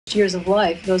years of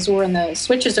life. Those are when the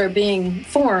switches are being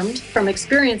formed from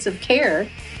experience of care.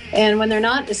 And when they're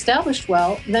not established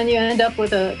well, then you end up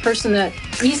with a person that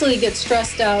easily gets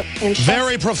stressed out. And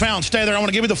very profound. Stay there. I want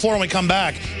to give you the floor when we come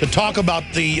back to talk about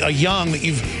the young that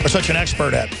you are such an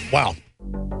expert at. Wow.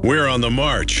 We're on the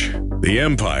march. The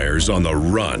Empire's on the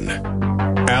run.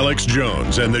 Alex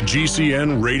Jones and the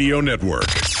GCN Radio Network.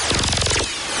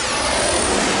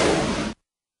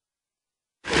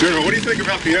 General, what do you think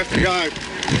about the FBI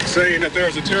saying that there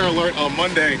was a terror alert on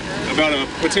Monday about a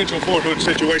potential Fort Hood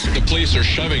situation? The police are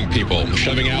shoving people,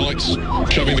 shoving Alex,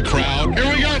 shoving the crowd.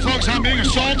 Here we go, folks. I'm being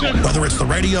assaulted. Whether it's the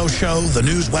radio show, the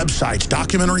news websites,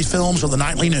 documentary films, or the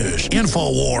nightly news,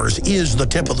 InfoWars is the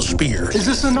tip of the spear. Is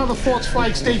this another false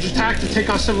flag stage attack to take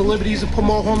our civil liberties and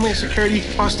promote homeland security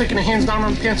while sticking the hands down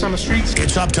on the pants on the streets?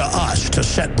 It's up to us to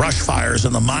set brush fires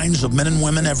in the minds of men and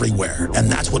women everywhere. And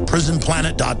that's what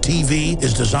PrisonPlanet.tv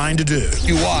is designed to do.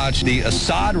 You watch, the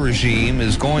Assad regime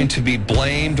is going to be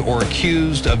blamed or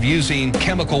accused of using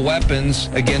chemical weapons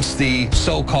against the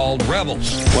so-called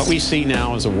rebels. What we see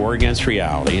now is a war against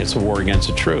reality. It's a war against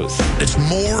the truth. It's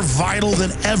more vital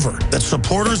than ever that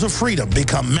supporters of freedom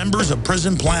become members of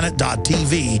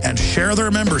PrisonPlanet.tv and share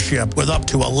their membership with up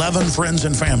to 11 friends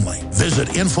and family. Visit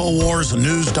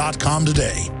InfoWarsNews.com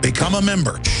today. Become a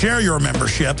member, share your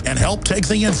membership, and help take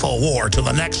the InfoWar to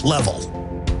the next level.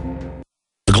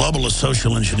 The globalist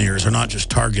social engineers are not just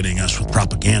targeting us with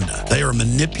propaganda. They are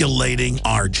manipulating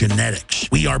our genetics.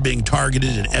 We are being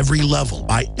targeted at every level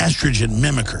by estrogen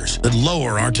mimickers that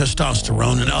lower our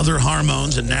testosterone and other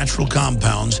hormones and natural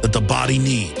compounds that the body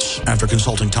needs. After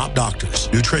consulting top doctors,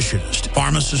 nutritionists,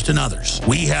 pharmacists, and others,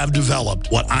 we have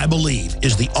developed what I believe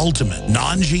is the ultimate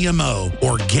non-GMO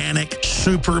organic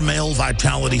super male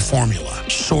vitality formula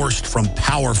sourced from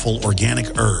powerful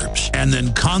organic herbs and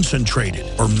then concentrated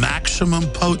for maximum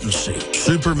potency.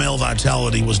 Super Male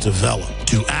Vitality was developed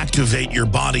to activate your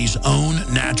body's own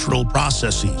natural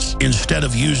processes instead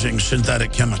of using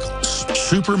synthetic chemicals.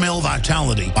 Super Male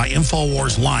Vitality by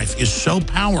InfoWars Life is so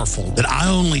powerful that I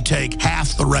only take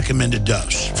half the recommended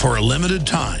dose. For a limited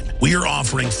time, we are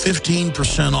offering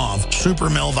 15% off Super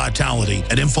Male Vitality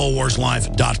at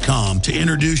InfoWarsLife.com to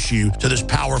introduce you to this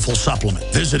powerful supplement.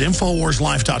 Visit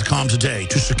InfoWarsLife.com today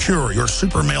to secure your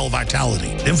Super Male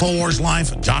Vitality.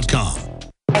 InfoWarsLife.com.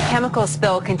 A chemical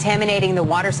spill contaminating the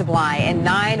water supply in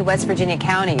 9 West Virginia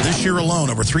counties. This year alone,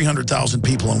 over 300,000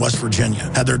 people in West Virginia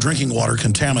had their drinking water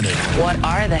contaminated. What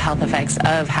are the health effects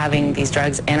of having these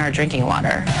drugs in our drinking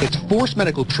water? It's forced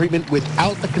medical treatment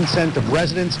without the consent of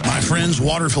residents. My friends,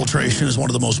 water filtration is one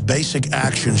of the most basic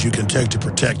actions you can take to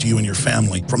protect you and your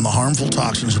family from the harmful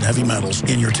toxins and heavy metals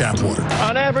in your tap water.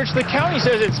 On average, the county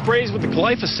says it sprays with the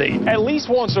glyphosate at least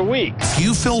once a week.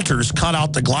 Few filters cut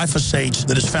out the glyphosate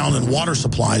that is found in water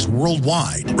supplies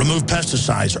worldwide. Remove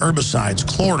pesticides, herbicides,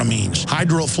 chloramines,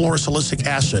 hydrofluorosilicic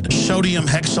acid, sodium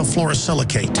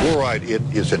hexafluorosilicate. Fluoride, it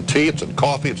is in tea, it's in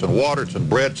coffee, it's in water, it's in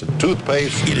bread, it's in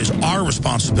toothpaste. It is our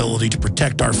responsibility to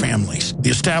protect our families.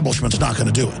 The establishment's not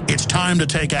going to do it. It's time to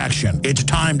take action. It's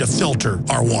time to filter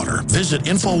our water. Visit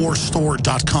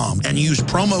InfoWarsStore.com and use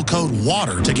promo code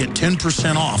WATER to get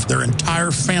 10% off their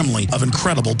entire family of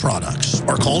incredible products.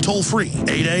 Or call toll-free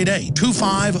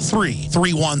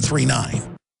 888-253-3139.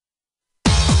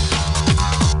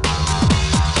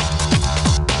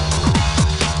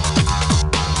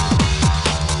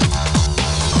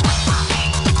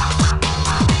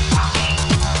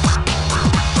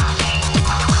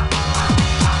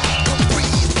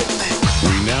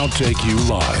 Take you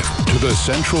live to the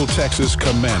Central Texas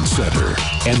Command Center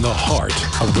and the heart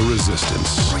of the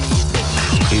resistance.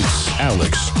 It's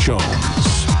Alex Jones.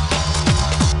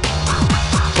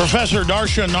 Professor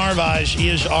Darshan Narvaez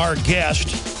is our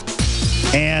guest,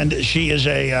 and she is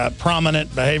a prominent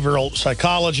behavioral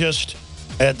psychologist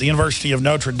at the University of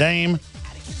Notre Dame,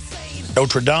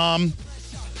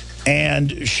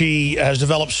 and she has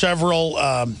developed several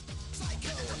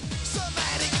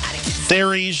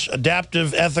theories,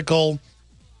 adaptive, ethical.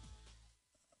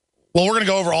 Well, we're going to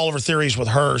go over all of her theories with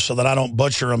her so that I don't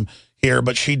butcher them here,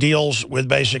 but she deals with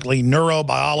basically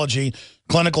neurobiology,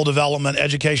 clinical development,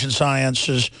 education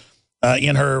sciences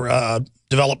in her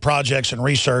developed projects and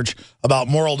research about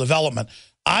moral development.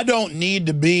 I don't need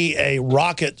to be a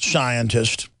rocket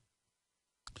scientist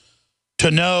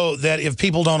to know that if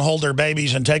people don't hold their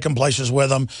babies and take them places with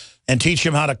them and teach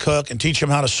them how to cook and teach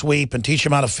them how to sweep and teach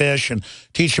them how to fish and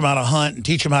teach them how to hunt and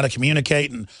teach them how to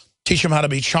communicate and teach them how to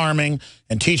be charming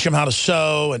and teach them how to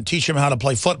sew and teach them how to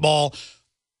play football,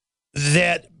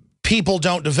 that people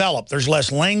don't develop. There's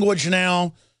less language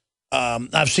now.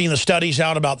 I've seen the studies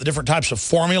out about the different types of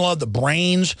formula. The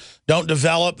brains don't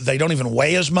develop. They don't even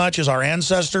weigh as much as our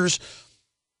ancestors.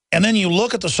 And then you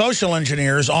look at the social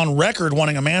engineers on record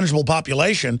wanting a manageable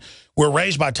population. We're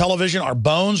raised by television. Our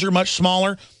bones are much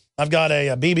smaller. I've got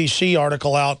a BBC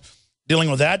article out dealing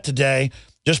with that today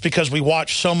just because we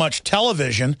watch so much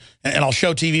television. And I'll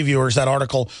show TV viewers that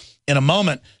article in a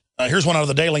moment. Here's one out of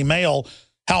the Daily Mail.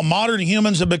 How modern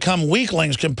humans have become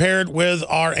weaklings compared with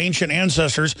our ancient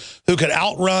ancestors who could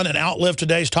outrun and outlive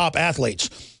today's top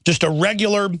athletes. Just a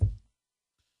regular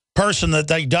person that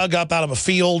they dug up out of a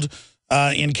field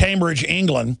in Cambridge,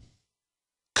 England,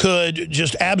 could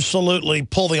just absolutely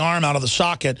pull the arm out of the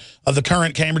socket of the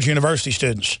current Cambridge University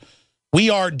students. We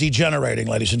are degenerating,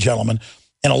 ladies and gentlemen.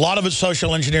 And a lot of it's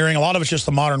social engineering. A lot of it's just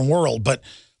the modern world. But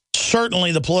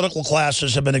certainly the political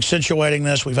classes have been accentuating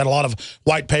this. We've had a lot of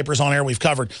white papers on air we've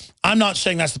covered. I'm not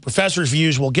saying that's the professor's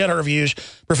views. We'll get her views.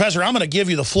 Professor, I'm going to give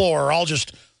you the floor, or I'll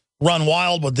just run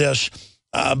wild with this.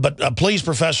 But please,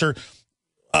 Professor,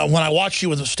 when I watched you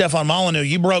with Stefan Molyneux,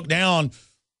 you broke down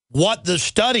what the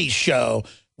studies show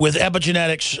with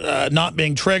epigenetics not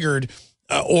being triggered,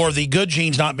 or the good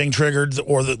genes not being triggered,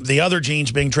 or the other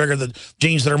genes being triggered, the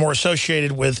genes that are more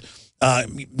associated with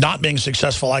not being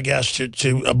successful, I guess,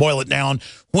 to boil it down,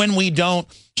 when we don't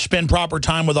spend proper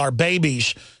time with our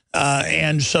babies.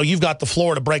 And so you've got the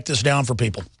floor to break this down for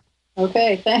people.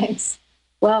 Okay, thanks.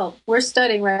 Well, we're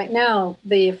studying right now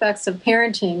the effects of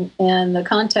parenting and the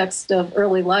context of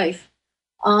early life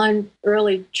on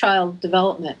early child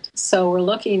development. So we're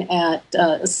looking at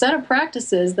a set of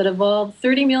practices that evolved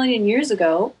 30 million years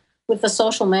ago with the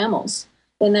social mammals,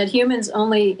 and that humans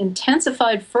only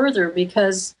intensified further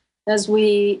because as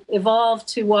we evolved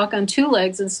to walk on 2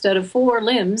 legs instead of 4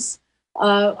 limbs,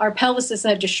 our pelvises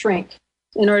had to shrink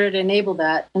in order to enable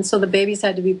that. And so the babies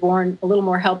had to be born a little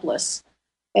more helpless.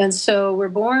 And so we're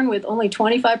born with only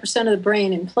 25% of the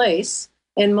brain in place,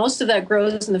 and most of that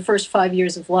grows in the first 5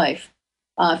 years of life.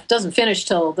 It doesn't finish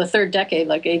till the 3rd decade,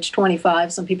 like age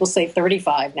 25. Some people say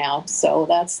 35 now. So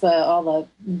that's all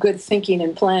the good thinking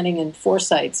and planning and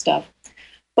foresight stuff.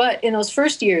 But in those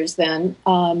first years, then,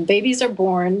 babies are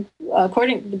born,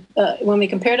 when we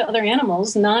compare to other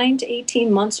animals, 9 to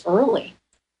 18 months early,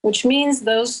 which means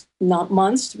those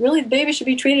months, really, the baby should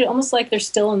be treated almost like they're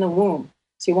still in the womb.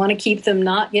 So you want to keep them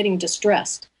not getting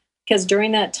distressed, because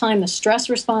during that time, the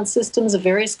stress response systems of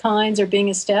various kinds are being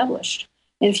established.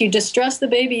 And if you distress the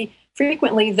baby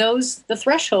frequently, the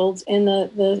thresholds and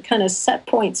the kind of set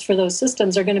points for those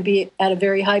systems are going to be at a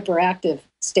very hyperactive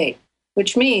state,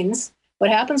 which means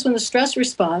what happens when the stress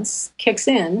response kicks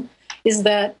in is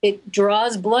that it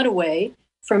draws blood away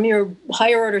from your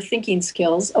higher order thinking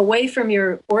skills, away from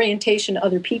your orientation to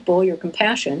other people, your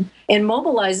compassion, and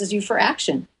mobilizes you for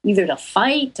action, either to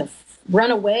fight, to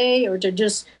run away, or to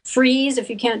just freeze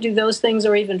if you can't do those things,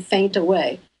 or even faint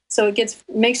away. So it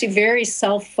makes you very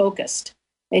self-focused,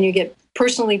 and you get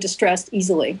personally distressed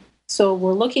easily. So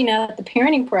we're looking at the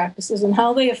parenting practices and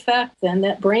how they affect then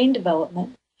that brain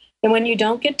development. And when you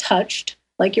don't get touched,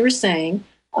 like you were saying,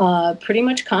 pretty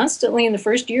much constantly in the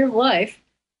first year of life,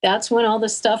 that's when all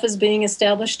this stuff is being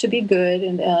established to be good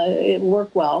and it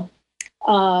work well.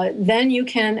 Then you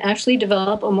can actually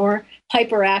develop a more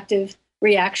hyperactive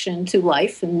reaction to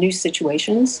life and new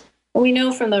situations. And we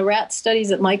know from the rat studies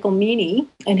that Michael Meany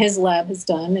and his lab has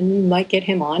done, and you might get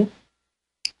him on,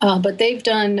 but they've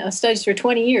done studies for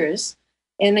 20 years,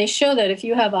 and they show that if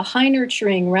you have a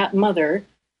high-nurturing rat mother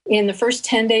in the first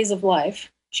 10 days of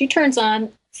life, she turns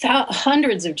on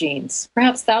hundreds of genes,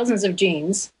 perhaps thousands of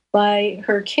genes, by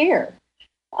her care.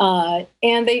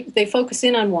 And they focus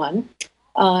in on one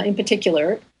in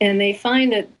particular, and they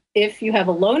find that if you have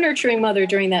a low nurturing mother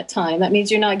during that time, that means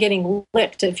you're not getting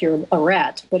licked if you're a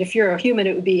rat, but if you're a human,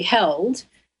 it would be held.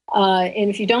 And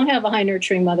if you don't have a high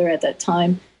nurturing mother at that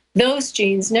time, those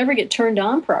genes never get turned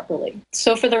on properly.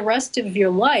 So for the rest of your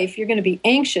life, you're going to be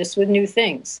anxious with new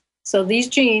things. So these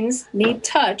genes need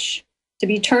touch to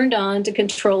be turned on to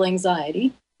control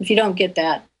anxiety. If you don't get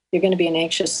that, you're going to be an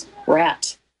anxious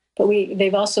rat. But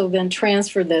they've also then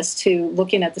transferred this to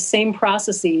looking at the same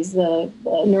processes, the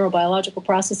neurobiological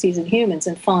processes in humans,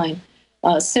 and find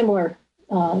similar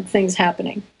things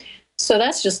happening. So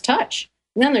that's just touch.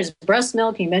 And then there's breast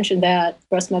milk. You mentioned that.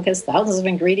 Breast milk has thousands of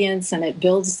ingredients, and it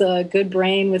builds the good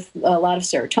brain with a lot of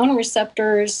serotonin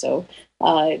receptors, so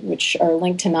which are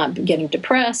linked to not getting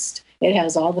depressed. It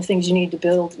has all the things you need to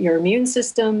build your immune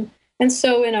system. And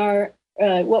so in our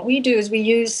what we do is we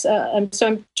use, so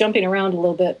I'm jumping around a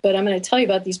little bit, but I'm going to tell you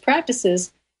about these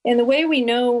practices. And the way we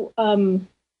know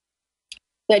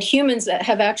that humans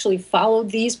have actually followed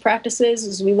these practices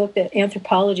is we looked at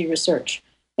anthropology research.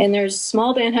 And there's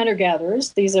small band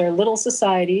hunter-gatherers. These are little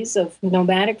societies of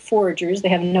nomadic foragers. They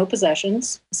have no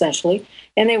possessions, essentially,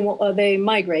 and they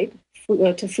migrate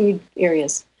to food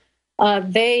areas.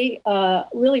 They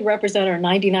really represent our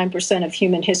 99% of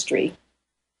human history.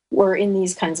 We're in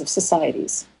these kinds of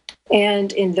societies.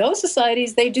 And in those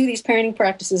societies, they do these parenting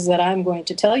practices that I'm going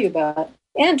to tell you about.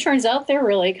 And it turns out they're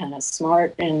really kind of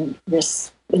smart and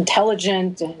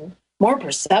intelligent and more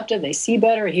perceptive. They see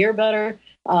better, hear better.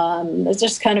 It's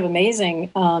just kind of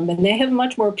amazing. And they have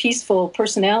much more peaceful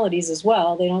personalities as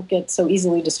well. They don't get so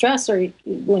easily distressed, or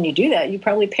when you do that, you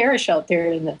probably perish out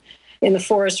there in the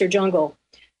forest or jungle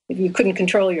if you couldn't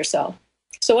control yourself.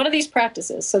 So what are these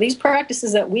practices? So these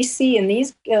practices that we see in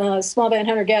these small band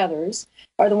hunter-gatherers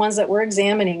are the ones that we're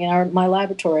examining in my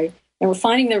laboratory, and we're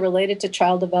finding they're related to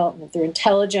child development, their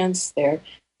intelligence, their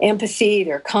empathy,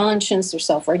 their conscience, their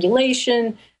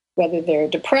self-regulation, whether they're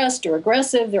depressed or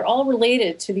aggressive. They're all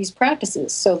related to these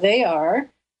practices. So they are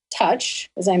touch,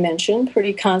 as I mentioned,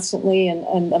 pretty constantly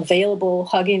and available,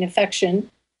 hugging,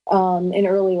 affection in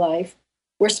early life.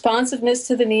 Responsiveness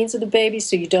to the needs of the baby,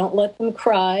 so you don't let them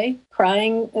cry.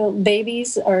 Crying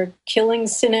babies are killing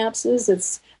synapses.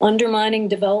 It's undermining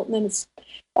development.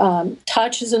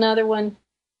 Touch is another one.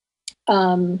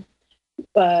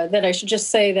 That I should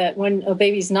just say that when a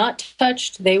baby's not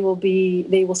touched, they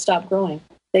will stop growing.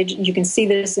 You can see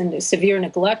this in severe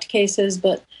neglect cases,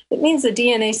 but it means the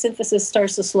DNA synthesis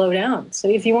starts to slow down. So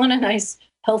if you want a nice,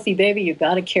 healthy baby, you've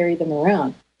got to carry them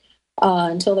around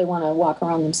until they want to walk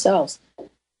around themselves.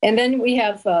 And then we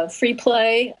have free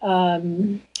play.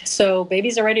 So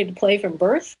babies are ready to play from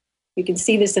birth. You can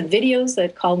see this in videos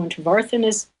that Colin Trevarthen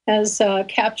has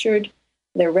captured.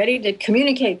 They're ready to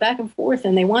communicate back and forth,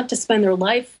 and they want to spend their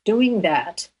life doing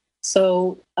that.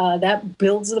 So that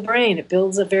builds the brain. It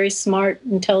builds a very smart,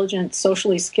 intelligent,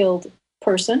 socially skilled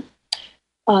person.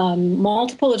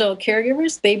 Multiple adult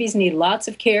caregivers. Babies need lots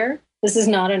of care. This is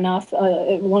not enough.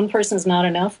 One person is not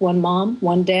enough. One mom,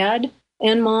 one dad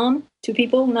and mom, two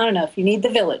people, not enough. You need the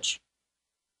village.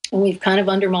 And we've kind of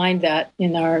undermined that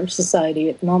in our society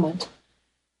at the moment.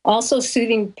 Also,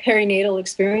 soothing perinatal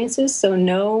experiences. So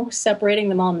no separating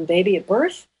the mom and baby at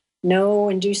birth. No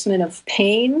inducement of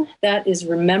pain. That is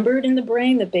remembered in the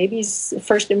brain. The baby's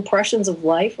first impressions of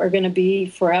life are going to be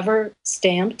forever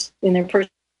stamped in their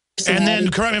personality. And then,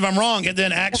 correct me if I'm wrong, it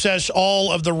then access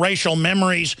all of the racial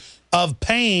memories of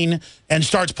pain and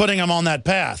starts putting them on that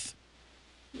path.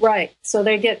 Right. So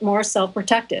they get more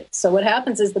self-protective. So what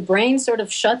happens is the brain sort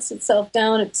of shuts itself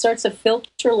down. It starts to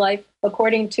filter life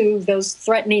according to those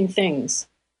threatening things.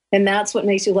 And that's what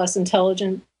makes you less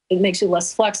intelligent. It makes you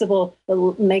less flexible.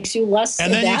 It makes you less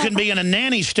And then adaptable. you can be in a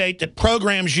nanny state that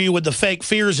programs you with the fake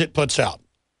fears it puts out.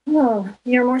 Oh,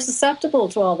 you're more susceptible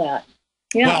to all that.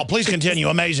 Yeah. Well, please continue.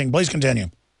 Amazing. Please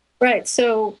continue. Right.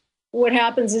 So what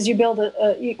happens is you build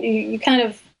you kind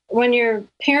of, when your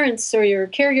parents or your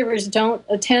caregivers don't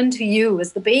attend to you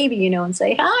as the baby, and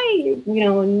say hi,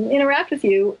 and interact with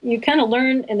you, you kind of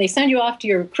learn, and they send you off to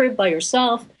your crib by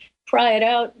yourself, pry it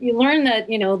out. You learn that,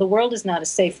 the world is not a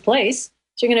safe place.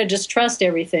 So you're going to distrust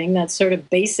everything. That's sort of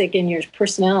basic in your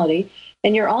personality.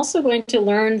 And you're also going to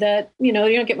learn that, you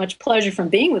don't get much pleasure from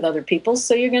being with other people.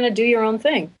 So you're going to do your own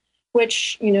thing,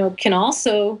 which, can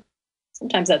also,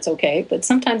 sometimes that's okay, but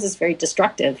sometimes it's very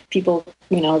destructive. People,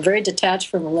 are very detached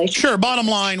from relationships. Sure. Bottom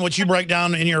line, what you break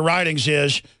down in your writings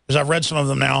is, because I've read some of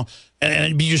them now,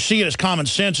 and you see it as common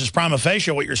sense, as prima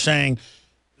facie what you're saying,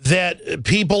 that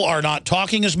people are not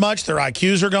talking as much. Their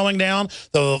IQs are going down.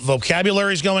 The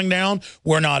vocabulary is going down.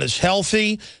 We're not as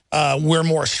healthy. We're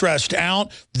more stressed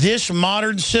out. This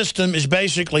modern system is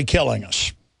basically killing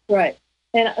us. Right.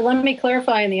 And let me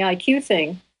clarify in the IQ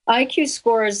thing. IQ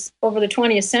scores over the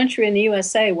 20th century in the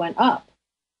USA went up.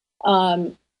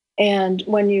 And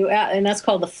that's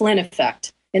called the Flynn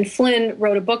effect. And Flynn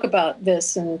wrote a book about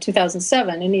this in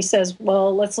 2007, and he says,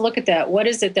 well, let's look at that. What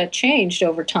is it that changed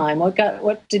over time?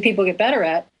 What did people get better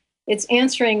at? It's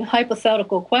answering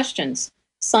hypothetical questions,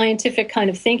 scientific kind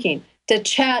of thinking,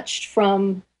 detached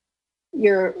from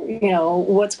your,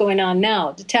 what's going on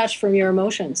now, detached from your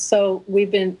emotions. So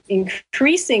we've been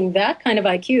increasing that kind of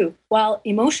IQ, while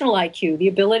emotional IQ, the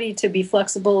ability to be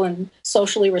flexible and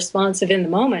socially responsive in the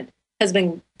moment, has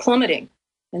been plummeting.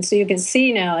 And so you can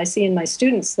see now, I see in my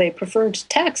students, they prefer to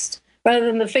text rather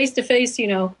than the face-to-face,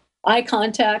 eye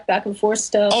contact, back and forth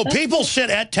stuff. Oh, people sit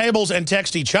at tables and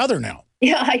text each other now.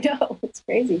 Yeah, I know. It's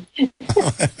crazy.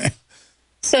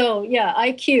 So, yeah,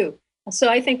 IQ. So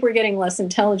I think we're getting less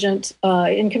intelligent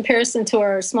in comparison to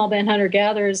our small band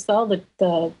hunter-gatherers. All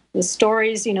the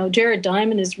stories, Jared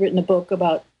Diamond has written a book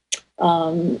about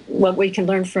what we can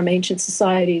learn from ancient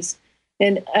societies.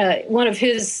 In one of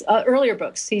his earlier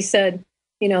books, he said,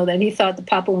 that he thought the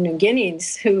Papua New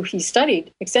Guineans, who he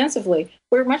studied extensively,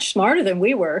 were much smarter than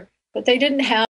we were, but they didn't have